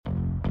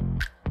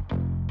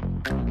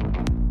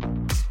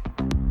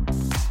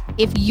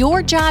If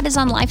your job is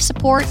on life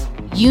support,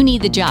 you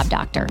need the Job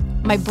Doctor.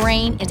 My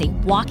brain is a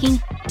walking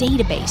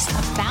database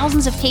of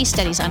thousands of case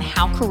studies on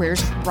how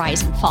careers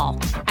rise and fall.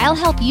 I'll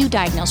help you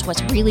diagnose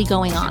what's really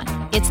going on.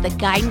 It's the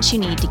guidance you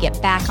need to get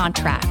back on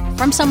track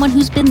from someone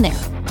who's been there.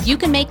 You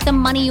can make the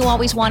money you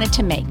always wanted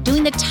to make,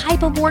 doing the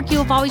type of work you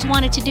have always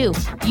wanted to do.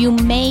 You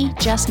may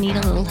just need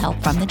a little help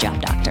from the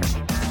Job Doctor.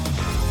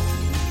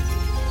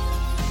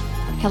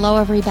 Hello,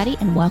 everybody,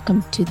 and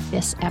welcome to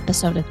this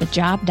episode of the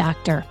Job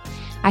Doctor.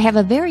 I have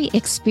a very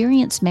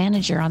experienced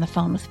manager on the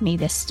phone with me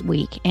this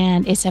week,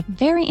 and it's a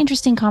very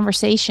interesting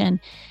conversation,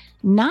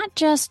 not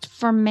just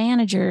for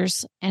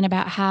managers and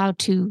about how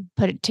to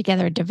put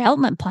together a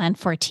development plan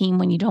for a team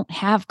when you don't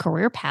have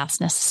career paths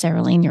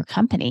necessarily in your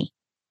company.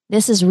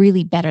 This is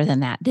really better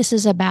than that. This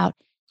is about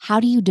how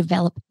do you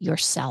develop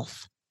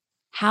yourself?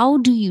 How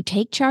do you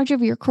take charge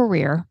of your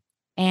career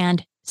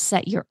and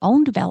set your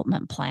own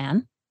development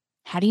plan?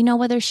 How do you know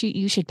whether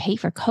you should pay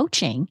for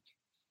coaching?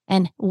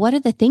 And what are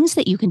the things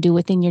that you can do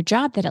within your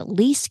job that at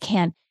least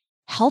can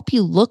help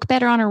you look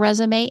better on a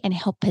resume and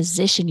help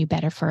position you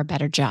better for a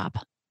better job?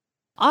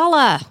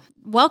 Alla,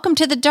 welcome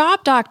to the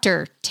Job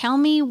Doctor. Tell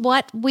me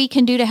what we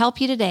can do to help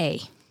you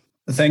today.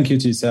 Thank you,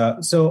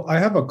 Tisa. So I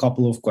have a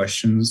couple of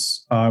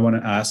questions I want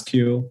to ask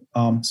you.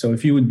 So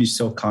if you would be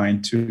so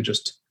kind to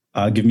just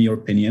give me your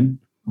opinion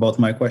about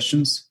my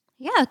questions.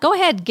 Yeah, go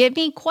ahead. Give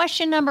me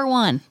question number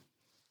one.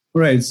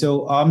 Right.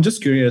 So I'm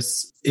just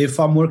curious, if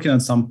I'm working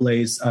at some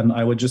place and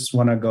I would just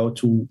want to go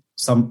to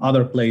some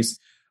other place,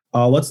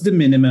 what's the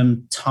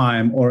minimum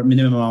time or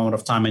minimum amount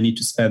of time I need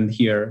to spend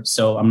here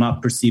so I'm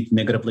not perceived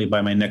negatively by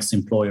my next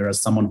employer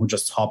as someone who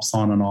just hops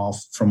on and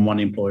off from one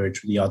employer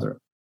to the other?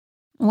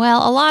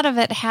 Well, a lot of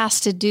it has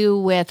to do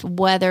with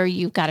whether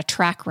you've got a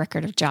track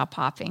record of job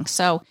hopping.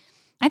 So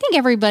I think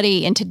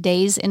everybody in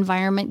today's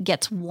environment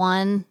gets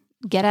one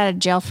get out of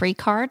jail free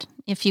card.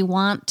 If you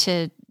want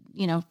to,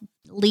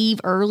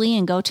 leave early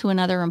and go to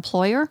another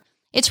employer,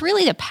 it's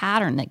really the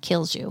pattern that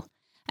kills you.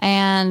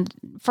 And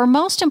for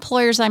most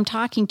employers I'm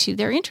talking to,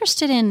 they're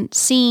interested in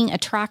seeing a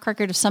track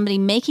record of somebody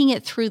making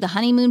it through the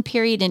honeymoon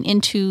period and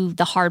into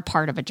the hard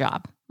part of a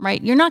job,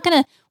 right? You're not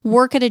going to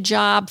work at a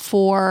job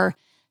for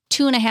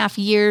 2.5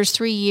 years,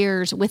 3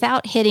 years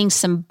without hitting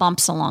some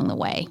bumps along the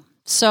way.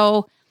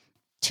 So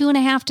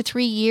 2.5 to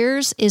 3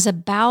 years is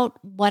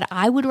about what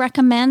I would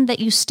recommend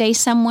that you stay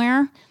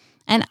somewhere.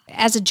 And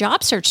as a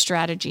job search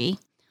strategy,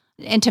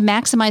 and to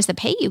maximize the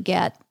pay you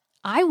get,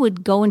 I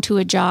would go into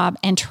a job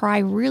and try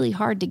really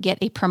hard to get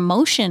a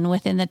promotion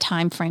within the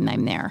time frame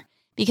I'm there,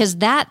 because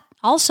that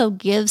also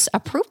gives a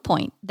proof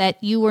point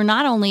that you were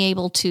not only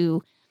able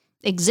to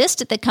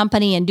exist at the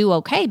company and do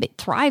okay, but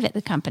thrive at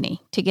the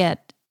company to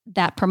get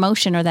that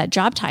promotion or that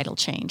job title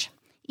change,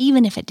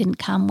 even if it didn't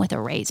come with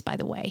a raise, by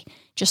the way.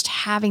 Just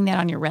having that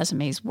on your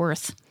resume is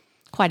worth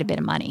quite a bit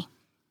of money.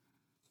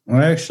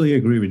 I actually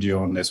agree with you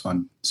on this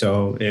one.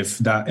 So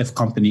if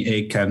company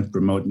A can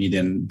promote me,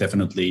 then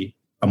definitely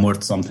I'm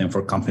worth something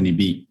for company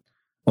B,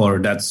 or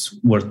that's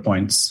worth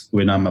points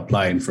when I'm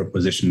applying for a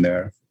position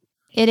there.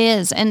 It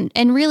is. And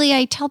really,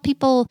 I tell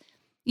people,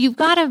 you've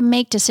got to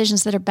make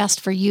decisions that are best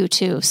for you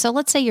too. So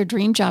let's say your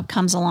dream job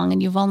comes along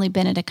and you've only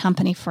been at a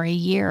company for a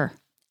year,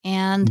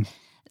 and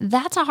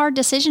that's a hard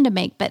decision to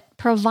make. But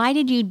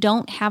provided you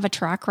don't have a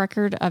track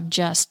record of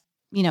just,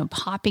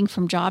 hopping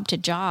from job to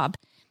job,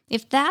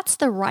 if that's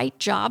the right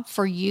job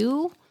for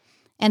you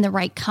and the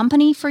right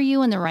company for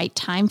you and the right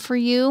time for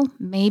you,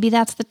 maybe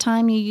that's the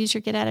time you use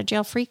your get out of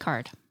jail free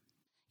card.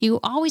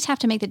 You always have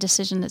to make the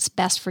decision that's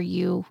best for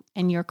you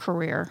and your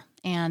career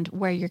and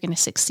where you're going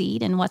to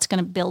succeed and what's going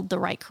to build the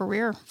right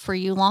career for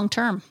you long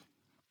term.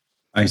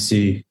 I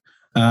see.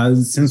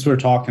 Since we're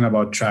talking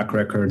about track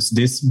records,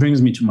 this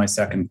brings me to my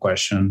second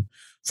question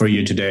for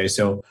you today.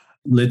 So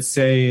let's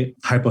say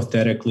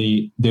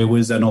hypothetically there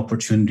was an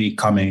opportunity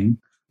coming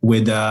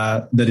with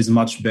that is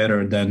much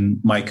better than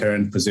my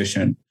current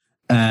position,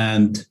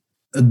 and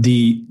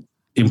the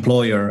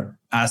employer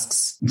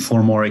asks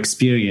for more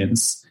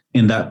experience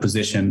in that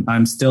position.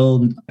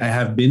 I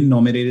have been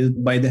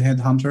nominated by the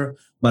headhunter,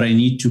 but I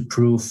need to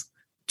prove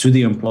to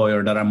the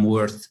employer that I'm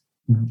worth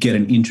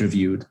getting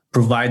interviewed,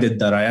 provided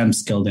that I am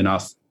skilled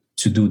enough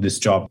to do this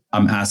job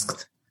I'm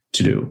asked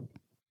to do.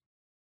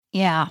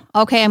 Yeah.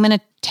 Okay. I'm going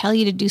to tell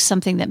you to do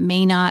something that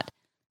may not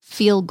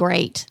feel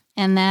great,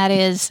 and that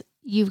is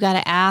you've got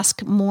to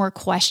ask more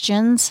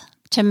questions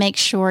to make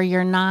sure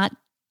you're not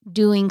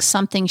doing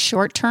something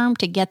short term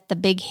to get the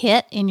big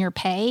hit in your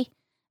pay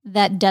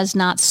that does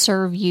not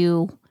serve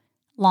you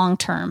long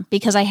term.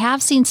 Because I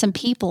have seen some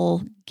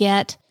people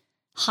get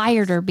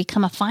hired or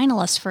become a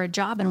finalist for a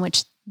job in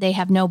which they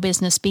have no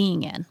business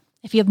being in.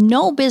 If you have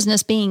no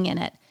business being in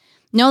it,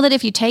 know that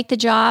if you take the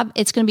job,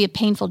 it's going to be a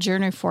painful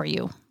journey for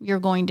you. You're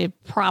going to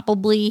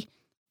probably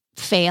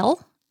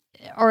fail,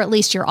 or at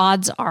least your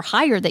odds are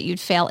higher that you'd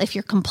fail if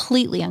you're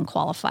completely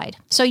unqualified.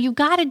 So you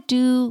got to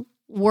do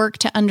work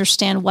to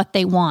understand what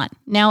they want.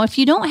 Now, if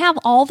you don't have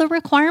all the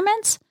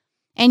requirements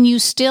and you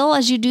still,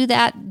 as you do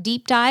that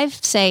deep dive,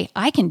 say,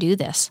 I can do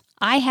this.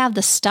 I have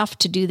the stuff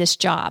to do this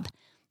job.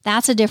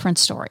 That's a different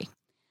story.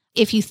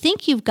 If you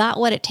think you've got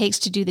what it takes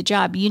to do the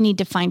job, you need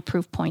to find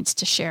proof points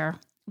to share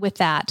with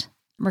that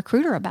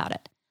recruiter about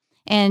it.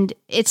 And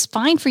it's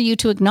fine for you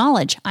to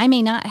acknowledge, I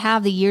may not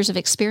have the years of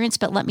experience,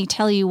 but let me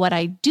tell you what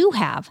I do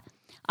have.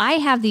 I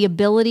have the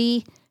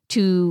ability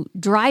to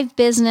drive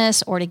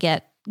business or to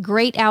get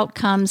great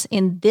outcomes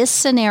in this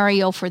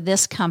scenario for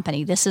this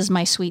company. This is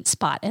my sweet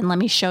spot. And let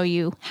me show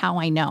you how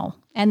I know.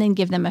 And then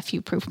give them a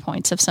few proof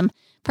points of some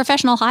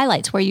professional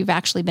highlights where you've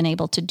actually been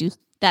able to do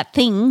that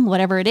thing,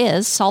 whatever it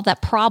is, solve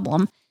that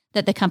problem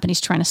that the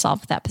company's trying to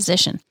solve with that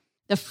position.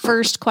 The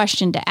first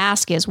question to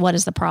ask is, what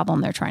is the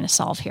problem they're trying to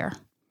solve here?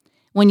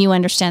 When you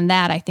understand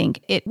that, I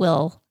think it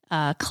will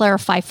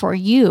clarify for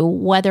you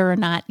whether or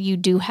not you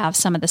do have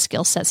some of the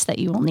skill sets that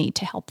you will need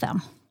to help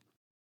them.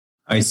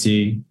 I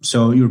see.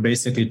 So you're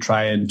basically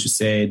trying to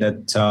say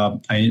that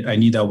I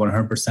need a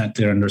 100%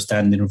 clear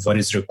understanding of what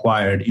is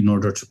required in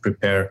order to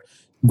prepare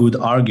good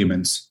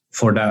arguments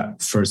for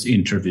that first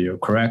interview,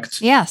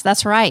 correct? Yes,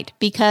 that's right.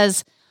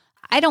 Because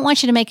I don't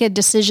want you to make a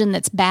decision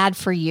that's bad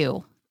for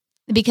you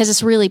because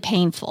it's really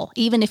painful.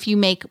 Even if you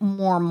make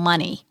more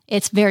money,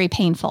 it's very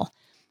painful.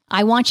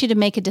 I want you to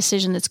make a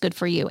decision that's good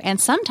for you. And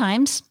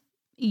sometimes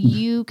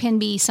you can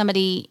be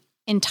somebody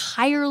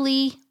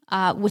entirely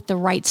with the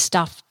right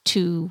stuff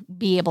to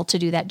be able to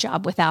do that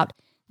job without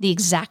the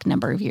exact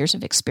number of years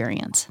of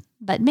experience.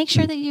 But make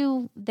sure that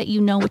you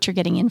know what you're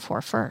getting in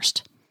for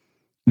first.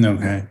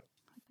 Okay.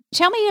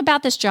 Tell me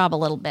about this job a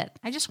little bit.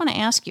 I just want to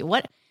ask you,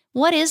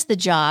 what is the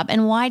job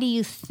and why do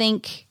you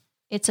think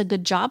it's a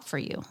good job for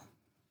you?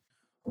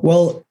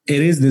 Well,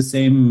 it is the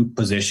same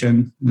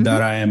position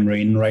that I am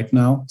in right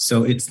now.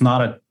 So it's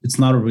not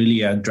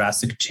really a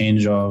drastic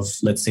change of,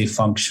 let's say,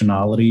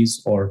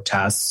 functionalities or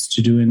tasks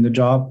to do in the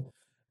job.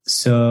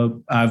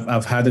 So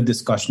I've had a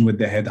discussion with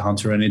the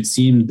headhunter and it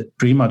seemed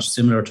pretty much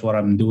similar to what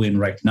I'm doing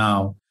right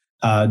now,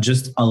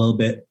 just a little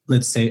bit,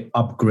 let's say,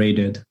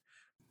 upgraded.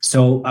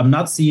 So I'm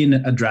not seeing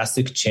a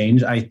drastic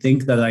change. I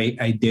think that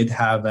I did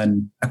have a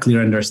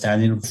clear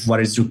understanding of what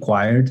is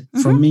required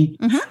from me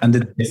and the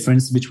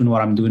difference between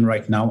what I'm doing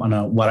right now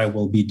and what I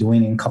will be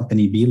doing in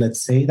company B,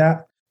 let's say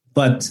that.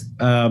 But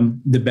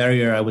the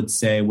barrier, I would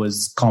say,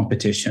 was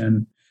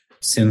competition,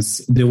 since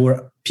there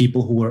were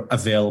people who were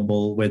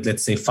available with,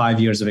 let's say, 5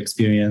 years of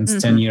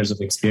experience, 10 years of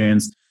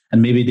experience,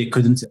 and maybe they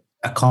couldn't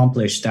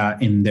accomplish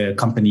that in the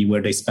company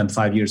where they spent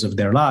 5 years of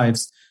their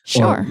lives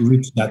or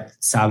reach that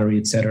salary,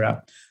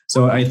 etc.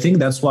 So I think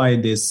that's why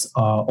this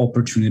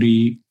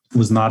opportunity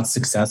was not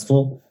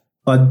successful.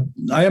 But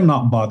I am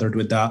not bothered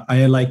with that.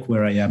 I like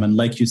where I am. And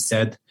like you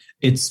said,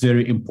 it's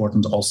very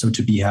important also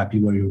to be happy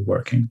where you're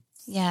working.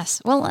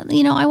 Yes. Well,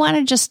 I want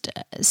to just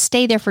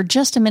stay there for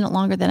just a minute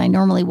longer than I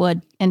normally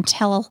would and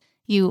tell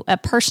you a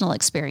personal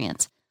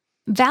experience.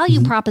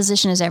 Value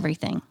proposition is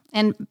everything.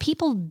 And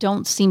people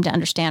don't seem to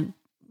understand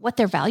what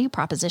their value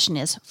proposition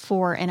is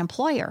for an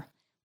employer.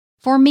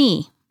 For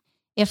me,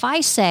 if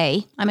I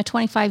say I'm a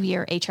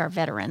 25-year HR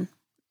veteran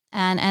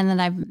and then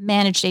I've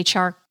managed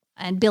HR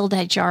and build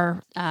HR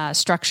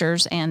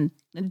structures and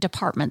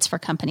departments for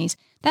companies,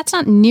 that's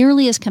not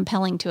nearly as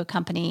compelling to a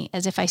company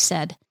as if I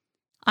said,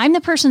 I'm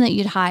the person that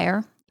you'd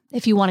hire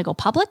if you want to go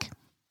public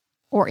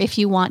or if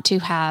you want to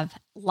have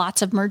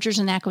lots of mergers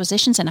and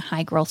acquisitions and a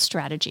high growth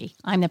strategy.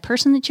 I'm the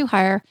person that you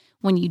hire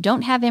when you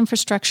don't have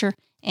infrastructure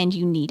and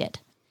you need it.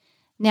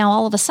 Now,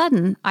 all of a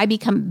sudden, I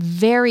become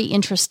very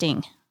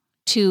interesting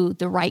to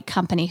the right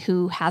company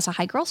who has a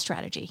high growth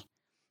strategy.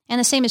 And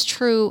the same is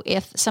true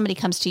if somebody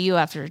comes to you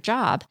after a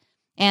job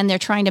and they're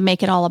trying to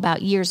make it all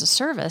about years of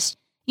service.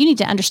 You need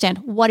to understand,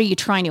 what are you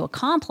trying to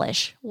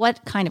accomplish?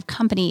 What kind of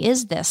company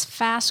is this?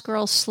 Fast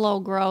growth, slow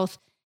growth?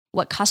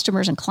 What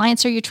customers and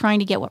clients are you trying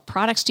to get? What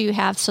products do you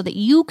have so that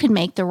you can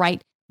make the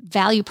right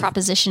value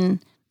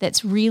proposition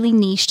that's really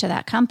niche to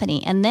that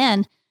company? And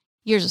then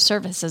years of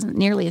service isn't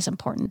nearly as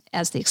important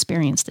as the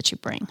experience that you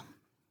bring.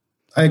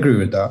 I agree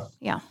with that.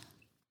 Yeah.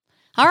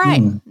 All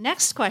right.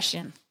 Next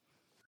question.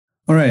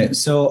 All right.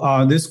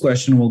 So this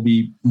question will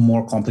be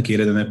more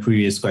complicated than the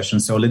previous question.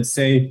 So let's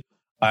say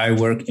I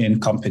work in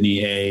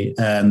company A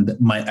and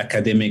my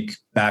academic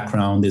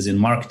background is in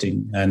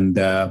marketing. And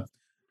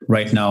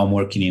right now I'm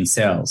working in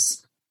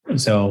sales.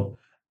 So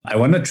I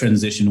want to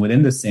transition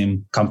within the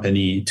same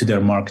company to their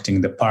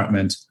marketing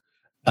department.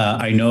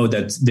 I know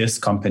that this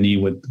company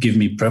would give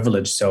me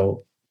privilege.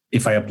 So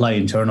if I apply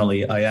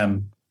internally, I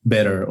am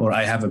better, or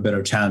I have a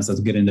better chance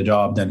of getting the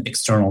job than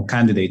external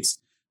candidates.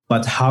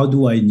 But how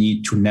do I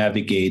need to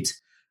navigate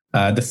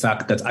the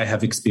fact that I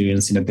have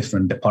experience in a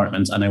different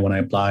department and I want to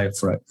apply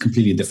for a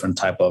completely different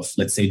type of,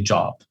 let's say,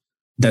 job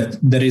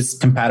that is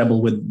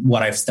compatible with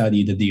what I've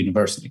studied at the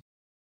university?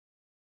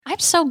 I'm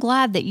so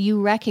glad that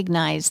you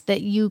recognize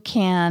that you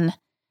can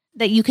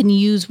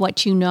use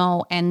what you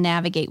know and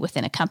navigate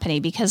within a company,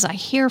 because I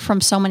hear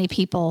from so many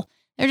people,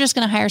 they're just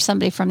going to hire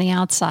somebody from the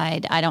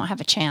outside. I don't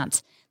have a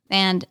chance.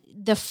 And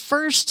the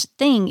first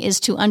thing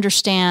is to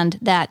understand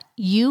that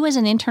you as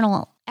an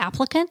internal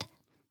applicant,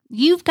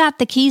 you've got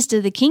the keys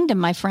to the kingdom,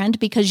 my friend,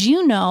 because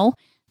you know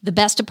the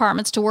best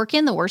departments to work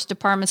in, the worst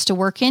departments to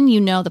work in.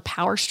 You know the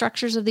power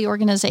structures of the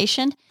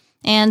organization.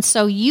 And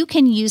so you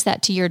can use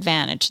that to your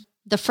advantage.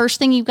 The first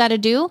thing you've got to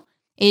do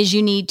is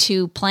you need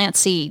to plant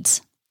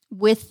seeds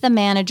with the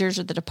managers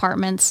or the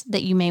departments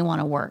that you may want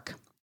to work.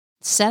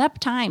 Set up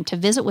time to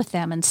visit with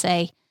them and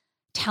say,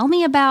 tell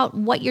me about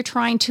what you're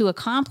trying to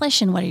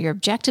accomplish and what are your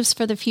objectives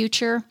for the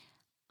future.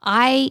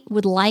 I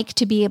would like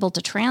to be able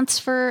to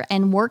transfer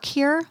and work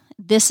here.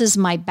 This is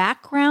my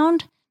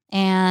background,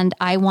 and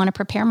I want to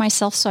prepare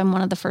myself so I'm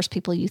one of the first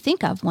people you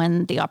think of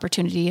when the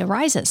opportunity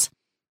arises.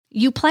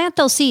 You plant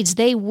those seeds,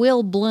 they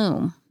will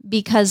bloom,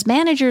 because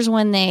managers,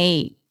 when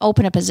they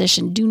open a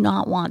position, do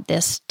not want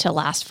this to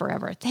last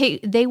forever.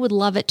 They would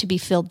love it to be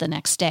filled the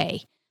next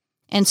day.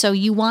 And so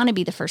you want to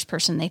be the first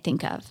person they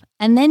think of.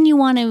 And then you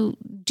want to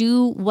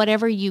do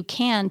whatever you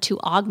can to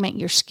augment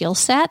your skill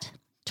set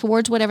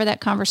towards whatever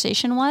that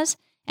conversation was,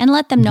 and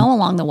let them know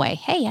along the way,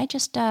 hey, I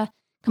just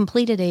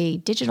completed a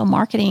digital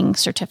marketing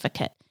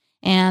certificate,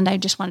 and I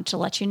just wanted to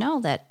let you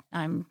know that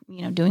I'm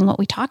doing what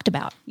we talked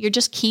about. You're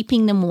just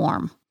keeping them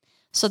warm.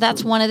 So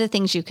that's one of the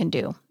things you can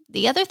do.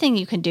 The other thing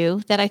you can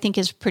do that I think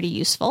is pretty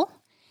useful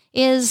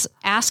is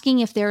asking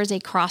if there is a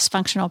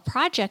cross-functional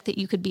project that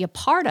you could be a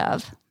part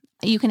of.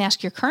 You can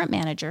ask your current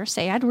manager,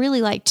 say, I'd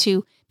really like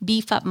to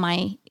beef up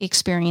my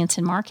experience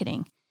in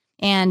marketing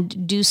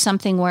and do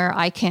something where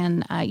I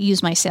can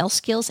use my sales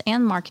skills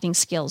and marketing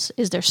skills.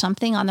 Is there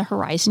something on the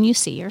horizon you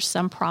see or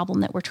some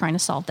problem that we're trying to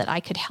solve that I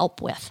could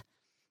help with?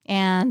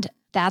 And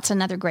that's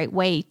another great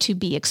way to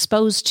be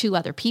exposed to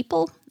other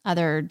people,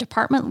 other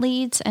department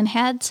leads and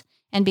heads,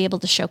 and be able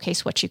to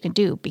showcase what you can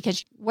do.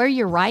 Because where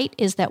you're right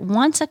is that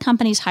once a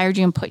company's hired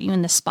you and put you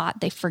in the spot,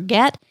 they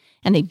forget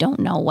and they don't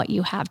know what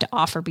you have to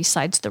offer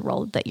besides the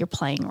role that you're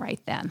playing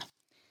right then.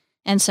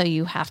 And so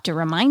you have to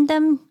remind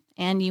them,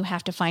 and you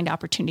have to find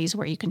opportunities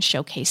where you can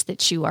showcase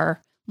that you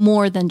are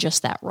more than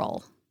just that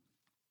role.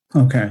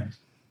 Okay.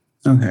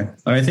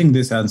 I think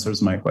this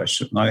answers my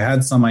question. I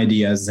had some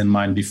ideas in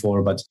mind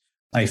before, but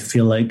I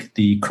feel like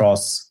the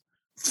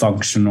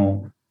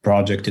cross-functional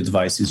project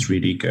advice is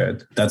really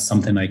good. That's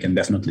something I can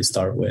definitely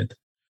start with.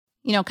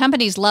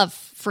 Companies love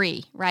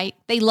free, right?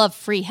 They love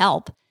free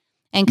help,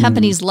 and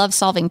companies love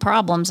solving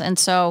problems. And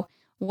so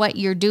what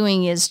you're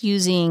doing is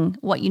using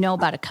what you know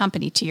about a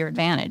company to your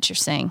advantage. You're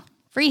saying,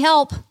 free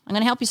help, I'm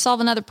going to help you solve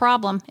another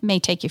problem. It may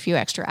take you a few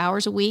extra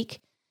hours a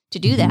week to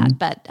do that,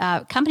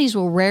 but companies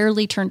will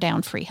rarely turn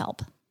down free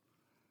help.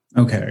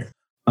 Okay.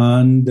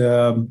 And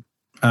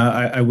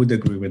I would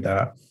agree with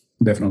that,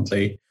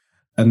 definitely.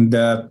 And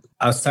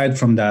aside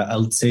from that, I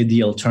would say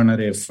the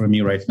alternative for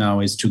me right now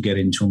is to get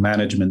into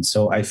management.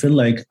 So I feel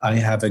like I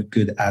have a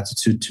good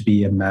attitude to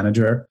be a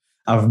manager.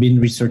 I've been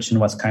researching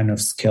what kind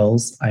of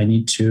skills I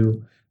need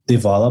to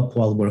develop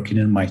while working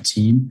in my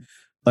team.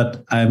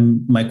 But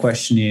my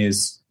question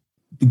is,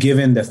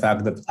 given the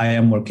fact that I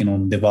am working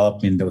on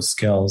developing those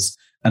skills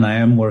and I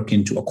am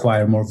working to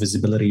acquire more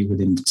visibility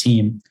within the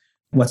team,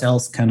 what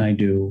else can I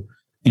do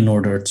in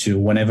order to,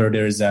 whenever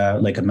there's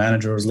a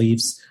manager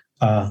leaves,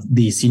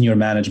 the senior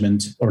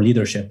management or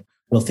leadership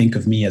will think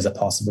of me as a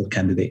possible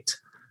candidate?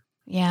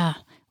 Yeah.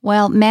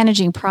 Well,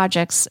 managing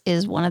projects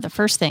is one of the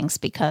first things,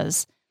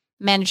 because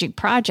managing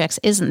projects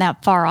isn't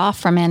that far off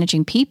from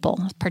managing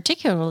people,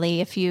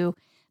 particularly if you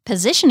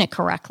position it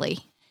correctly.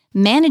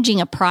 Managing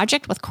a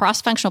project with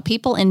cross-functional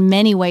people in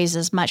many ways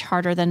is much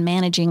harder than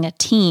managing a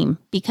team,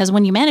 because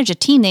when you manage a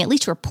team, they at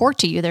least report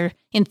to you. They're,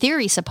 in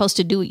theory, supposed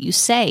to do what you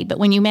say. But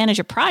when you manage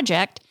a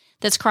project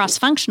that's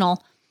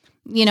cross-functional,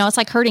 it's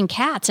like herding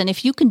cats. And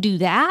if you can do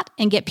that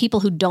and get people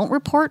who don't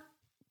report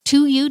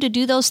to you to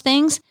do those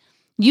things,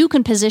 you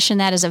can position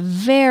that as a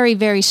very,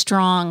 very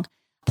strong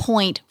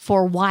point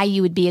for why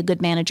you would be a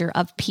good manager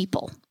of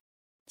people.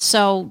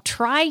 So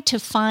try to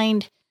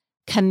find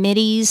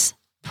committees,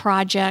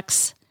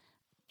 projects,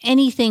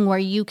 anything where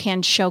you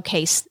can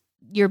showcase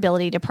your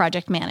ability to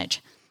project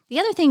manage. The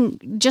other thing,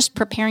 just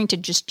preparing to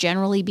just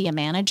generally be a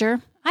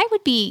manager, I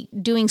would be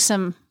doing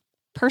some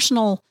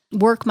personal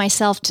work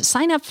myself to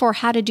sign up for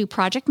how to do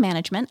project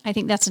management. I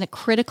think that's a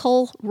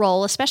critical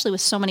role, especially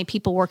with so many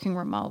people working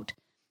remote.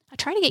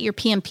 Try to get your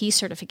PMP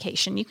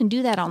certification. You can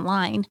do that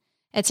online.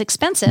 It's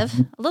expensive,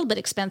 a little bit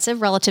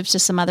expensive relative to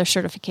some other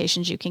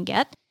certifications you can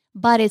get,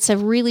 but it's a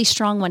really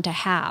strong one to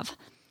have.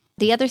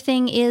 The other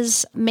thing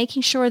is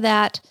making sure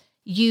that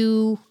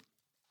you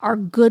are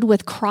good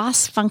with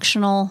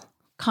cross-functional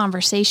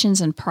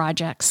conversations and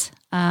projects.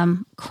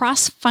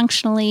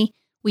 Cross-functionally,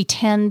 we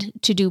tend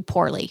to do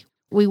poorly.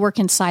 We work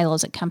in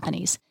silos at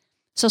companies.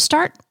 So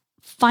start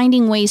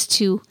finding ways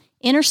to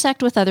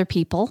intersect with other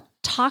people,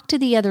 talk to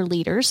the other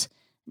leaders,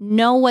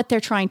 know what they're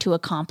trying to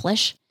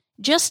accomplish.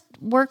 Just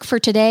work for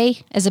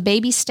today as a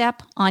baby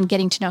step on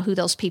getting to know who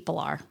those people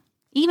are.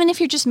 Even if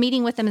you're just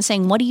meeting with them and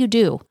saying, what do you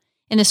do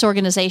in this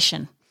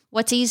organization?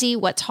 What's easy?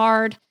 What's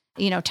hard?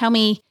 Tell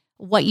me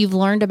what you've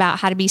learned about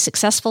how to be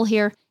successful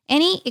here.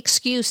 Any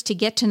excuse to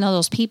get to know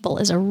those people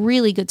is a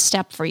really good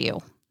step for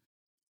you.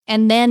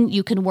 And then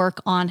you can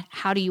work on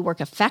how do you work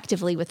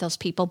effectively with those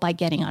people by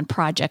getting on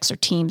projects or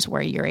teams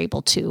where you're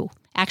able to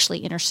actually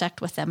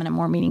intersect with them in a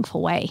more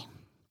meaningful way.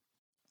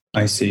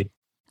 I see.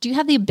 Do you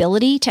have the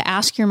ability to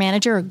ask your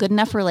manager, a good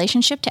enough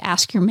relationship to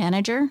ask your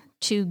manager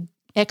to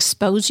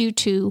expose you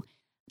to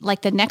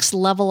like the next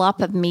level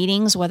up of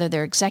meetings, whether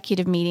they're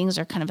executive meetings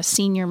or kind of a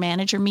senior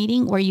manager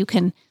meeting where you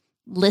can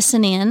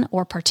listen in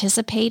or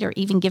participate or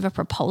even give a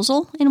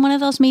proposal in one of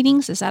those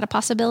meetings? Is that a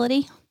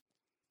possibility?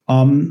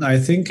 I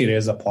think it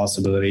is a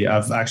possibility.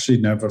 I've actually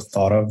never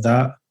thought of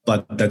that,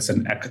 but that's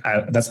an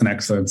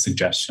excellent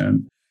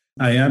suggestion.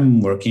 I am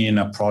working in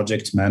a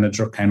project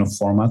manager kind of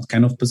format,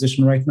 kind of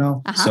position right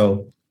now.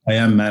 So I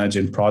am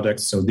managing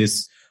projects. So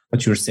this,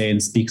 what you're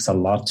saying, speaks a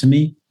lot to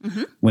me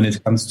when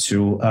it comes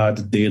to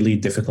the daily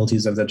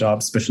difficulties of the job,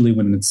 especially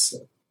when it's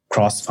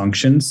cross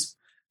functions.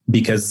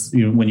 Because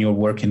when you're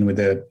working with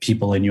the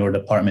people in your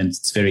department,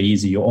 it's very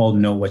easy. You all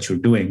know what you're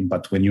doing.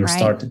 But when you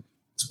start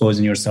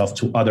exposing yourself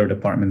to other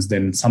departments,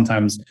 then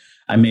sometimes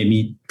I may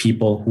meet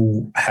people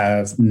who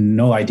have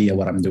no idea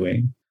what I'm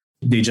doing.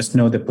 They just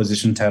know the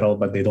position title,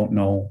 but they don't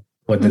know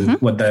what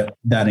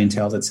that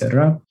entails,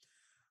 etc.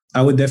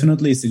 I would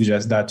definitely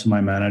suggest that to my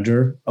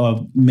manager.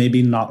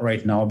 Maybe not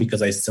right now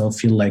because I still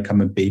feel like I'm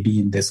a baby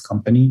in this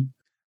company.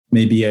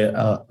 Maybe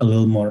a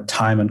little more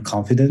time and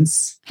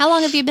confidence. How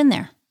long have you been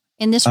there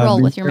in this role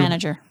with your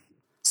manager?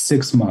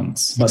 6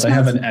 months, but I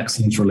have an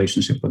excellent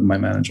relationship with my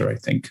manager, I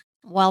think.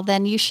 Well,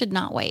 then you should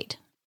not wait.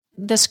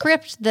 The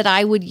script that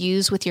I would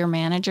use with your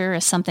manager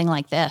is something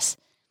like this.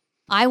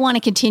 I want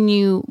to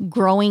continue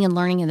growing and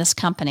learning in this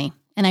company,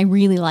 and I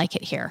really like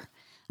it here.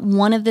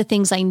 One of the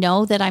things I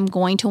know that I'm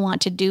going to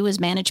want to do is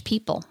manage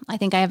people. I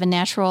think I have a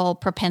natural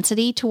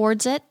propensity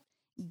towards it,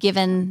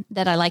 given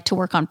that I like to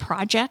work on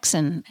projects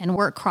and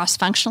work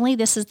cross-functionally.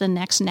 This is the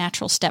next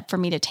natural step for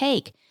me to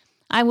take.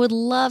 I would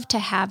love to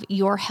have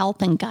your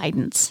help and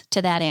guidance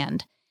to that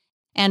end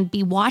and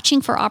be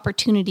watching for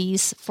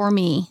opportunities for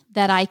me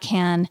that I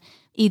can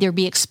either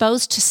be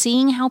exposed to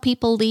seeing how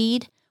people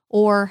lead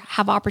or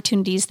have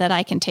opportunities that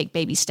I can take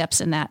baby steps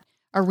in that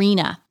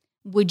arena.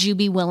 Would you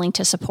be willing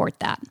to support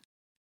that?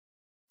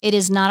 It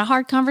is not a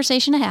hard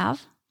conversation to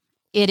have.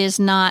 It is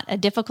not a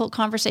difficult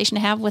conversation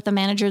to have with a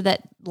manager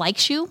that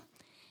likes you.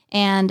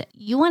 And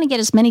you want to get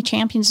as many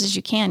champions as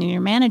you can. And your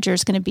manager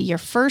is going to be your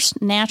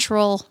first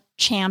natural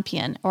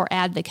champion or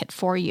advocate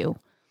for you.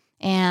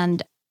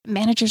 And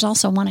managers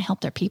also want to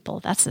help their people.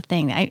 That's the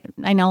thing.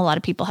 I know a lot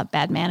of people have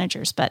bad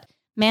managers, but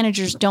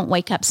managers don't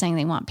wake up saying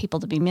they want people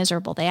to be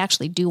miserable. They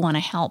actually do want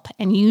to help.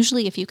 And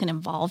usually if you can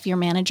involve your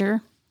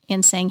manager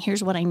in saying,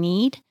 here's what I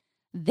need,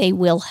 they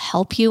will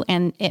help you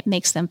and it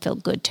makes them feel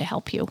good to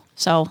help you.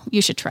 So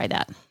you should try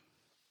that.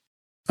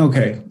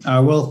 Okay. I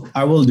will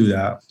do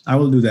that. I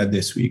will do that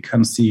this week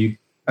and see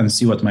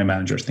what my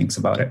manager thinks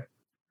about it.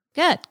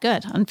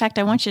 Good. In fact,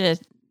 I want you to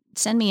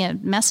send me a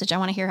message. I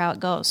want to hear how it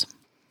goes.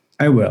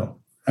 I will.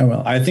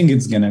 I think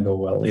it's going to go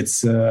well.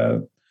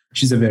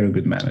 She's a very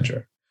good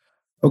manager.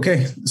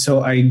 Okay.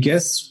 So I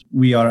guess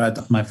we are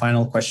at my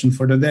final question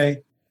for the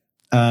day.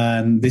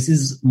 And this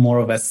is more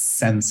of a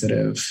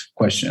sensitive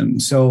question.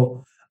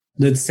 So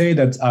let's say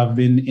that I've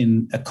been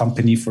in a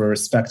company for a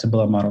respectable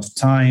amount of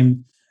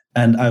time,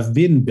 and I've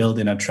been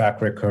building a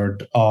track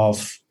record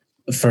of,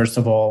 first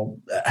of all,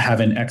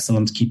 having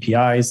excellent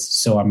KPIs.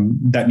 So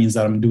that means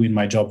that I'm doing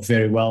my job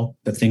very well,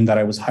 the thing that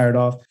I was hired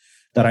off,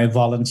 that I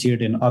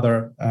volunteered in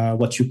other,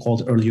 what you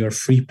called earlier,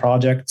 free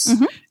projects,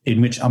 in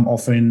which I'm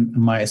offering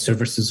my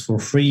services for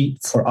free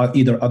for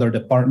either other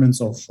departments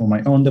or for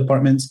my own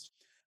departments.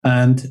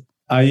 And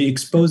I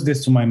exposed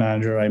this to my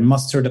manager. I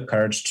mustered the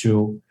courage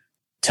to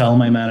tell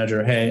my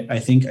manager, hey, I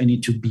think I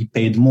need to be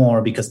paid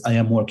more because I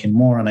am working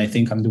more and I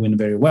think I'm doing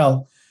very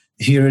well.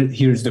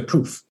 Here's the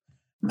proof.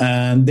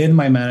 And then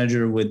my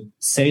manager would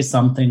say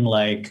something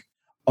like,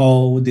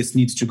 oh, this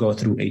needs to go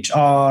through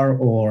HR,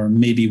 or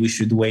maybe we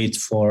should wait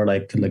for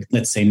like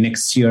let's say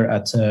next year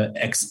at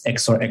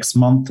X or X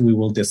month, we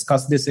will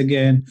discuss this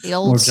again. The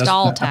old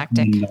stall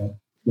tactic.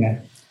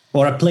 Yeah.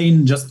 Or a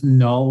plain just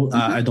no,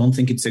 I don't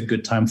think it's a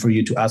good time for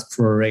you to ask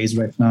for a raise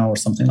right now or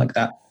something like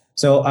that.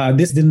 So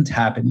this didn't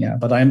happen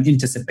yet, but I'm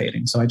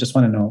anticipating. So I just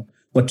want to know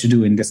what to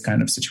do in this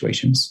kind of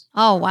situations.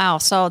 Oh, wow.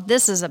 So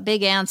this is a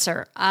big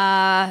answer.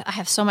 I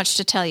have so much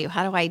to tell you.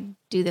 How do I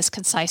do this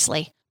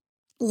concisely?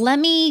 Let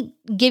me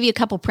give you a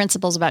couple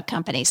principles about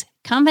companies.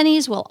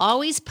 Companies will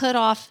always put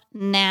off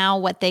now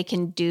what they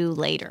can do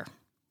later.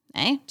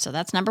 Okay? So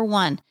that's number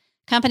one.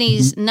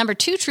 Companies, number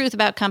two truth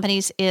about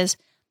companies is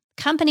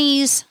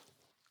companies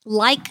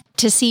like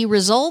to see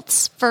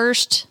results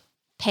first,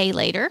 pay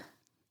later.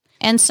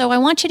 And so I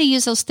want you to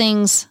use those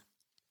things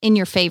in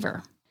your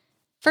favor.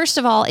 First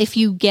of all, if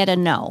you get a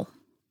no,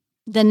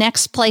 the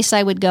next place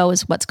I would go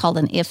is what's called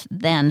an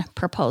if-then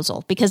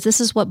proposal, because this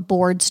is what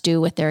boards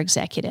do with their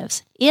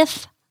executives.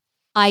 If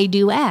I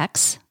do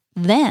X,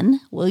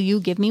 then will you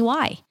give me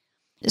Y?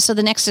 So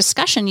the next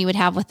discussion you would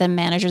have with a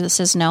manager that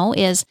says no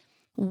is,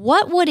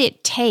 what would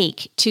it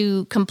take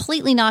to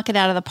completely knock it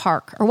out of the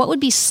park? Or what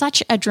would be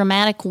such a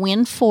dramatic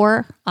win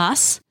for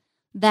us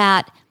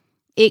that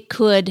it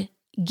could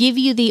give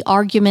you the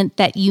argument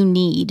that you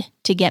need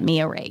to get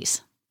me a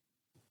raise?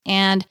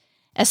 And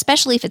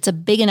especially if it's a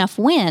big enough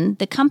win,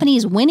 the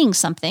company's winning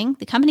something,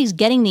 the company's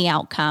getting the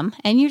outcome,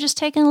 and you're just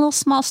taking a little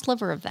small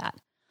sliver of that.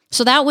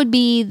 So that would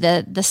be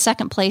the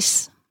second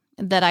place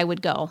that I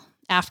would go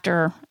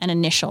after an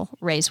initial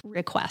raise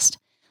request.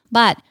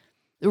 But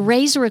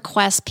raise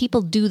requests,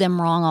 people do them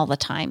wrong all the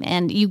time.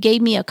 And you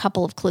gave me a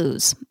couple of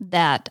clues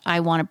that I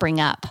want to bring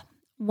up.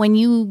 When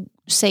you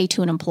say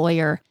to an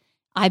employer,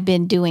 I've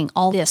been doing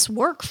all this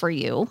work for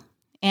you,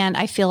 and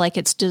I feel like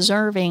it's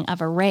deserving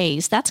of a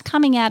raise, that's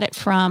coming at it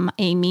from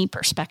a me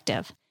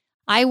perspective.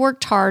 I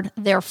worked hard,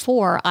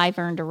 therefore I've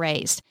earned a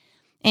raise.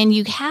 And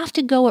you have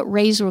to go at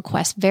raise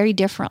requests very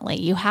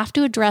differently. You have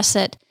to address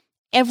it.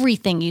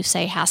 Everything you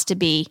say has to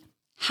be,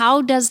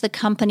 how does the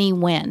company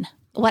win?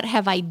 What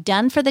have I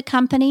done for the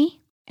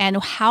company?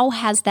 And how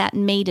has that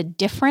made a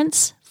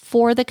difference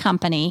for the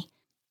company?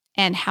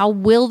 And how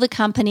will the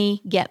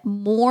company get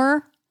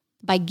more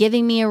by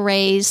giving me a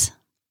raise?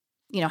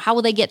 How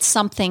will they get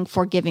something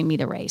for giving me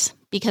the raise?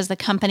 Because the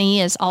company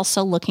is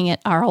also looking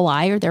at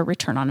ROI, or their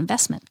return on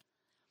investment.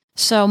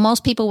 So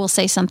most people will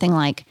say something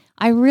like,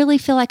 I really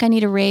feel like I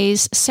need a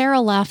raise.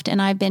 Sarah left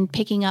and I've been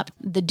picking up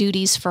the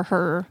duties for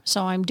her.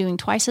 So I'm doing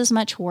twice as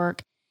much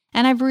work,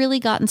 and I've really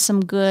gotten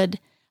some good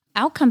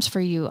outcomes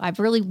for you. I've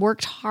really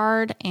worked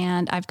hard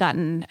and I've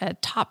gotten a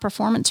top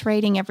performance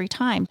rating every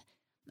time.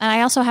 And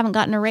I also haven't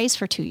gotten a raise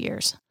for 2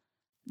 years.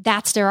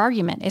 That's their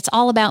argument. It's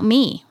all about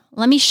me.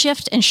 Let me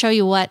shift and show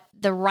you what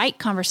the right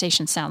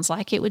conversation sounds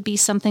like. It would be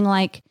something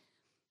like,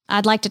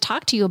 I'd like to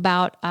talk to you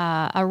about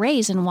a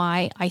raise and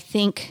why I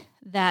think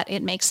that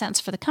it makes sense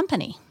for the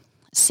company.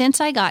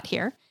 Since I got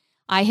here,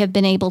 I have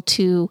been able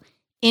to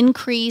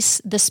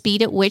increase the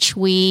speed at which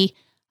we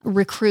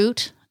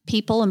recruit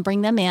people and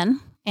bring them in,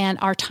 and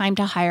our time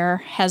to hire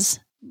has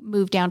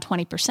moved down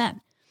 20%.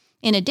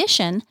 In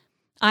addition,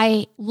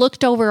 I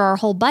looked over our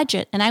whole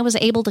budget and I was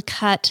able to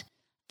cut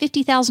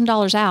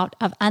 $50,000 out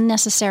of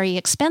unnecessary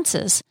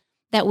expenses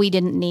that we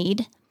didn't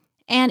need.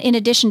 And in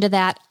addition to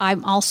that,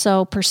 I'm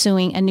also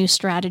pursuing a new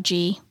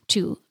strategy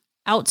to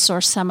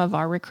outsource some of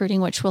our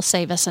recruiting, which will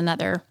save us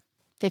another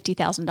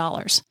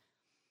 $50,000.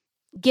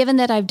 Given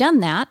that I've done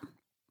that,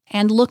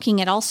 and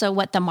looking at also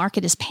what the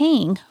market is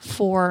paying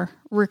for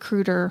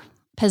recruiter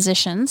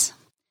positions,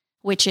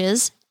 which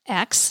is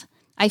X,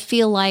 I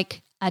feel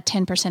like a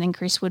 10%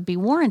 increase would be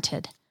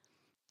warranted.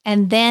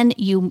 And then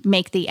you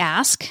make the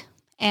ask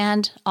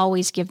and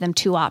always give them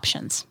two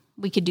options.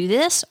 We could do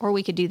this or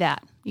we could do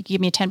that. You could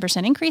give me a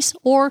 10% increase,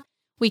 or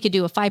we could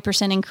do a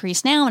 5%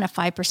 increase now and a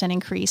 5%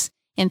 increase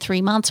in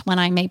 3 months when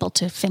I'm able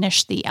to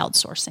finish the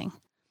outsourcing.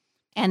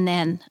 And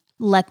then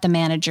let the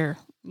manager,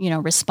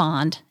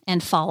 respond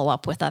and follow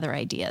up with other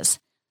ideas.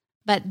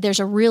 But there's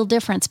a real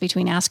difference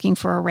between asking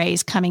for a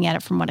raise, coming at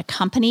it from what a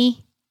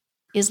company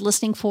is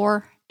listening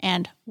for,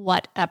 and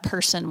what a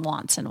person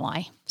wants and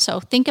why. So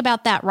think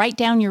about that. Write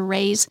down your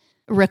raise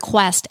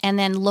request and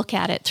then look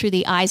at it through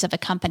the eyes of a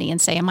company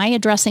and say, am I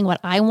addressing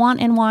what I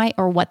want and why,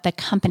 or what the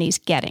company's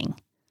getting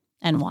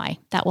and why?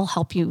 That will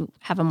help you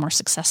have a more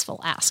successful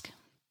ask.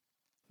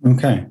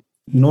 Okay.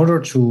 In order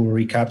to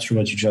recapture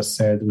what you just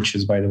said, which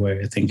is, by the way,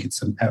 I think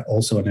it's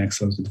also an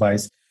excellent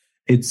advice,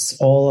 it's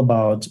all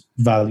about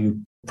value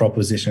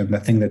proposition, the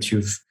thing that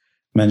you've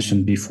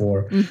mentioned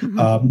before.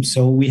 Mm-hmm.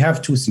 So we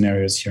have two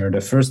scenarios here. The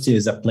first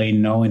is a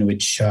plain no, in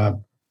which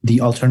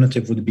the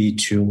alternative would be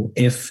to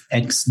if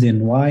X,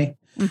 then Y.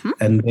 Mm-hmm.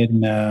 And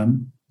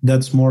then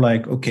that's more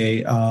like,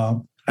 okay,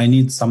 I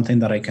need something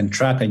that I can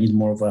track. I need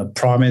more of a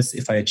promise.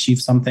 If I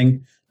achieve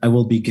something, I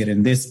will be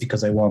getting this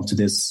because I want to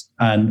this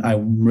and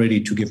I'm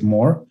ready to give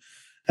more.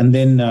 And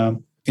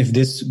then if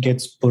this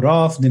gets put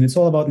off, then it's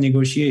all about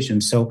negotiation.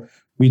 So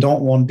we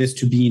don't want this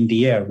to be in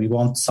the air. We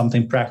want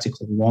something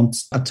practical. We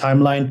want a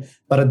timeline,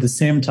 but at the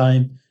same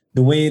time,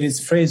 the way it is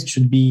phrased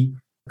should be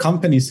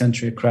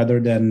company-centric rather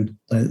than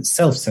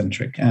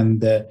self-centric. And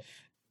the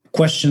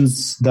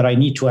questions that I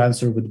need to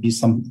answer would be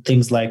some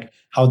things like,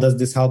 how does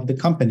this help the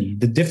company?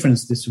 The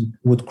difference this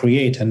would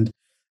create. And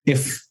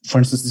if, for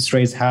instance, this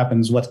raise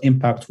happens, what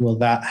impact will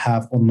that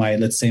have on my,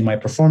 let's say, my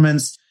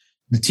performance,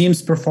 the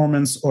team's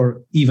performance,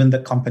 or even the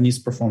company's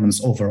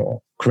performance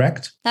overall,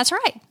 correct? That's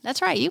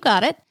right. You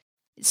got it.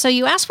 So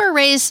you ask for a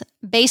raise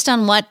based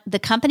on what the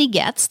company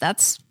gets.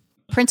 That's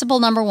principle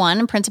number one.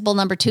 And principle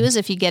number two is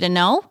if you get a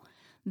no,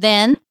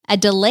 then a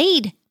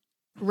delayed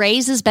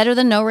raise is better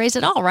than no raise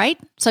at all, right?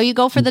 So you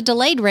go for the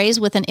delayed raise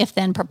with an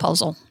if-then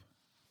proposal.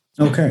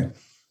 Okay,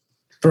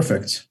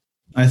 perfect.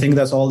 I think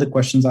that's all the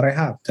questions that I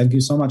have. Thank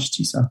you so much,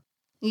 Tisa.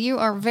 You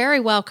are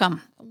very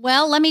welcome.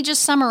 Well, let me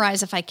just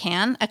summarize, if I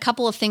can, a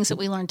couple of things that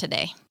we learned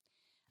today.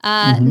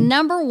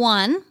 Number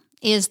one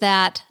is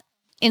that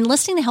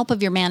enlisting the help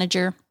of your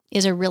manager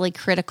is a really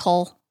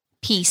critical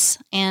piece,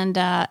 and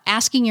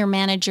asking your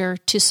manager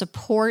to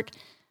support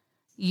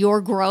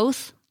your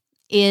growth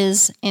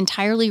is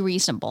entirely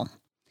reasonable.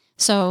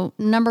 So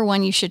number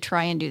one, you should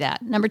try and do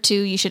that. Number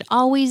two, you should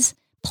always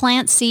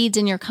plant seeds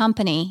in your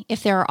company.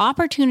 If there are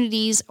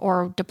opportunities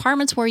or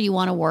departments where you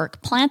want to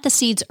work, plant the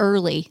seeds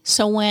early.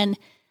 So when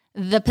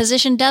the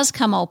position does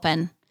come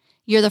open,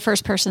 you're the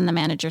first person the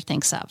manager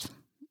thinks of.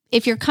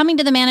 if you're coming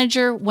to the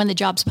manager when the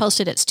job's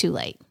posted, it's too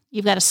late.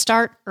 You've got to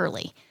start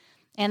early.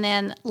 And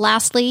then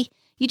lastly,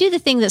 you do the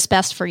thing that's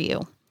best for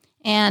you.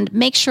 And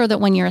make sure that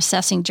when you're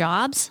assessing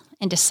jobs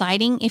and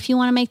deciding if you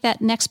want to make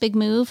that next big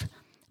move,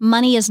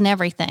 money isn't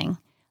everything.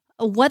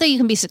 Whether you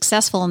can be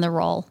successful in the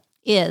role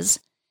is.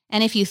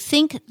 And if you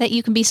think that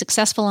you can be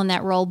successful in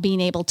that role,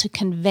 being able to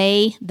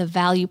convey the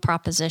value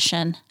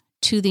proposition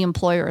to the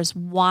employers,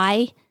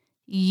 why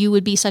you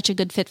would be such a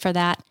good fit for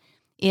that,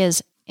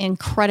 is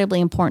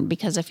incredibly important,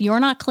 because if you're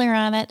not clear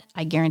on it,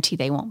 I guarantee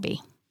they won't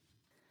be.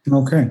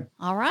 Okay.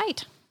 All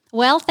right.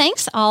 Well,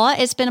 thanks, Alla.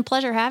 It's been a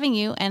pleasure having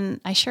you, and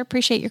I sure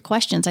appreciate your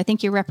questions. I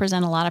think you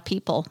represent a lot of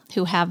people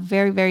who have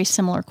very, very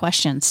similar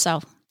questions.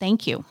 So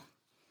thank you.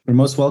 You're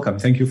most welcome.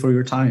 Thank you for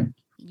your time.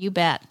 You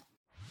bet.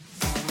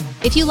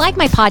 If you like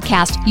my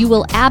podcast, you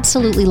will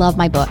absolutely love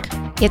my book.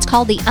 It's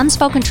called The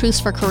Unspoken Truths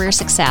for Career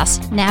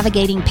Success: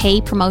 Navigating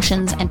Pay,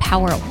 Promotions, and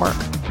Power at Work.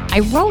 I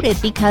wrote it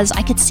because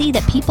I could see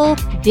that people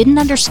didn't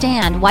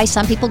understand why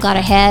some people got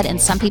ahead and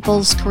some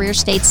people's career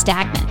stayed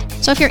stagnant.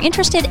 So if you're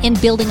interested in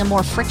building a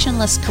more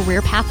frictionless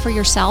career path for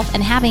yourself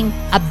and having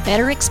a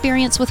better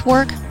experience with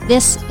work,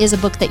 this is a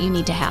book that you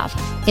need to have.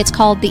 It's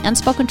called The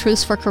Unspoken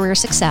Truths for Career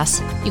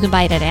Success. You can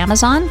buy it at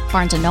Amazon,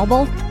 Barnes &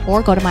 Noble,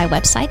 or go to my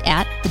website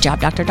at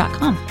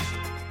thejobdoctor.com.